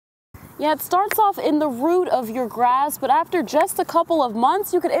Yeah, it starts off in the root of your grass, but after just a couple of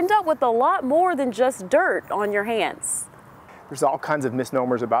months, you could end up with a lot more than just dirt on your hands. There's all kinds of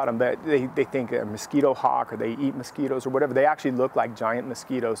misnomers about them. That they think a mosquito hawk, or they eat mosquitoes or whatever. They actually look like giant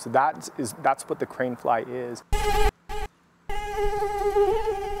mosquitoes. So that's what the crane fly is.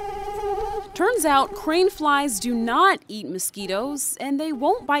 Turns out crane flies do not eat mosquitoes, and they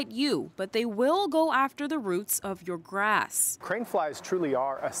won't bite you, but they will go after the roots of your grass. Crane flies truly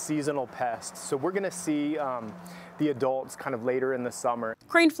are a seasonal pest. So we're going to see the adults kind of later in the summer.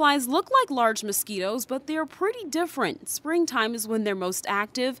 Crane flies look like large mosquitoes, but they're pretty different. Springtime is when they're most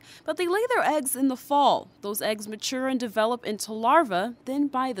active, but they lay their eggs in the fall. Those eggs mature and develop into larvae. Then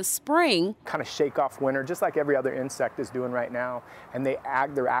by the spring, kind of shake off winter, just like every other insect is doing right now, and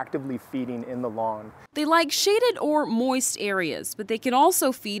they're actively feeding in the lawn. They like shaded or moist areas, but they can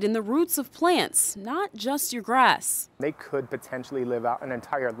also feed in the roots of plants, not just your grass. They could potentially live out an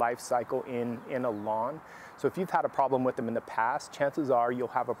entire life cycle in a lawn. So if you've had a problem with them in the past, chances are you'll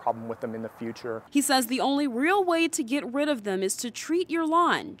have a problem with them in the future. He says the only real way to get rid of them is to treat your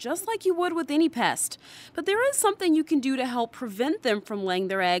lawn, just like you would with any pest. But there is something you can do to help prevent them from laying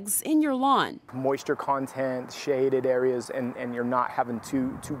their eggs in your lawn. Moisture content, shaded areas, and you're not having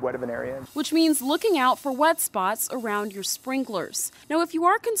too wet of an area. Which means looking out for wet spots around your sprinklers. Now, if you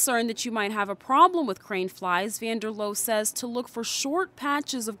are concerned that you might have a problem with crane flies, Vanderloo says to look for short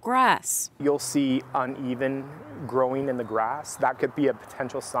patches of grass. You'll see uneven growing in the grass. That could be a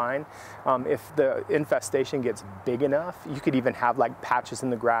potential sign. If the infestation gets big enough, you could even have like patches in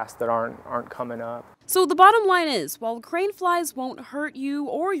the grass that aren't coming up. So the bottom line is, while crane flies won't hurt you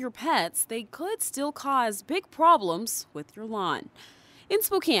or your pets, they could still cause big problems with your lawn. In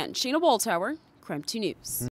Spokane, Shayna Waltower, KREM 2 News.